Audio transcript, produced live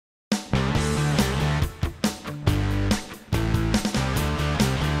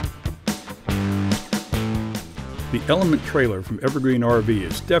The Element trailer from Evergreen RV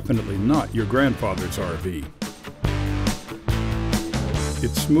is definitely not your grandfather's RV.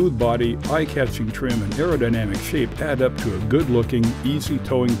 Its smooth body, eye-catching trim, and aerodynamic shape add up to a good-looking, easy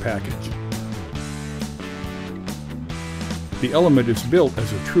towing package. The Element is built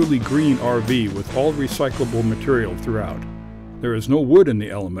as a truly green RV with all recyclable material throughout. There is no wood in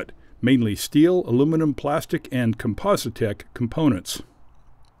the Element, mainly steel, aluminum, plastic, and Compositech components.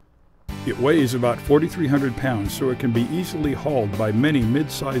 It weighs about 4,300 pounds, so it can be easily hauled by many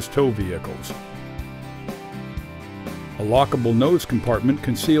mid-sized tow vehicles. A lockable nose compartment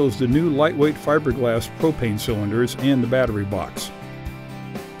conceals the new lightweight fiberglass propane cylinders and the battery box.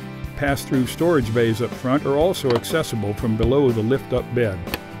 Pass-through storage bays up front are also accessible from below the lift-up bed.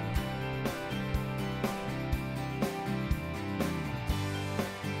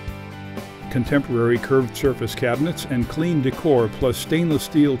 Contemporary curved surface cabinets and clean decor plus stainless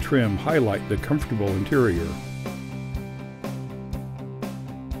steel trim highlight the comfortable interior.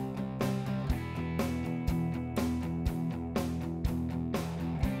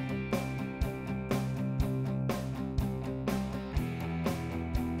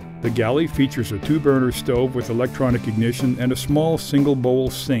 The galley features a 2-burner stove with electronic ignition and a small single-bowl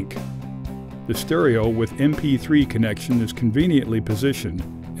sink. The stereo with MP3 connection is conveniently positioned,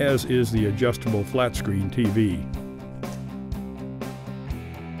 as is the adjustable flat-screen TV.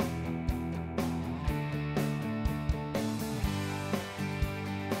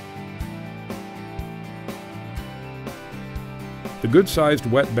 The good-sized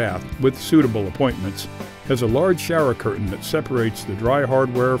wet bath, with suitable appointments, has a large shower curtain that separates the dry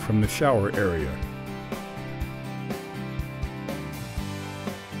hardware from the shower area.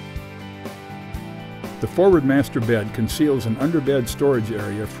 The forward master bed conceals an underbed storage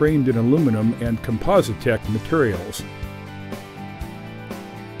area framed in aluminum and Compositech materials.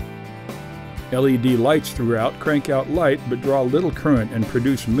 LED lights throughout crank out light but draw little current and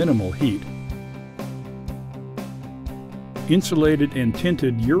produce minimal heat. Insulated and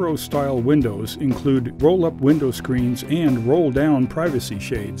tinted Euro-style windows include roll-up window screens and roll-down privacy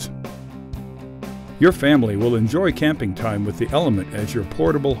shades. Your family will enjoy camping time with the Element as your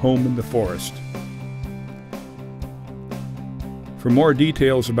portable home in the forest. For more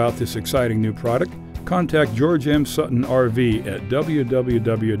details about this exciting new product, contact George M. Sutton RV at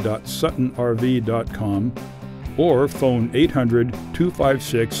www.suttonrv.com or phone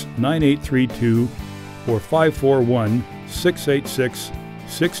 800-256-9832 or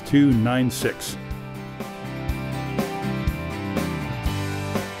 541-686-6296.